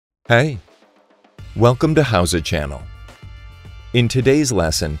Hey, welcome to Howza Channel. In today's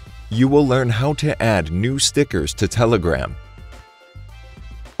lesson, you will learn how to add new stickers to Telegram.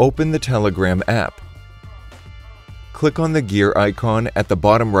 Open the Telegram app. Click on the gear icon at the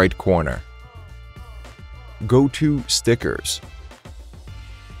bottom right corner. Go to Stickers.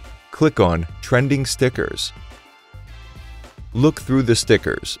 Click on Trending Stickers. Look through the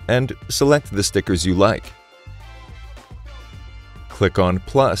stickers and select the stickers you like. Click on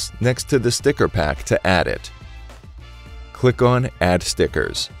plus next to the sticker pack to add it. Click on Add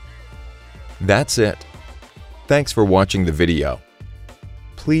Stickers. That's it. Thanks for watching the video.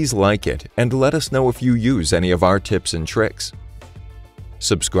 Please like it and let us know if you use any of our tips and tricks.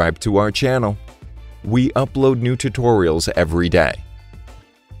 Subscribe to our channel. We upload new tutorials every day.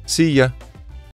 See ya!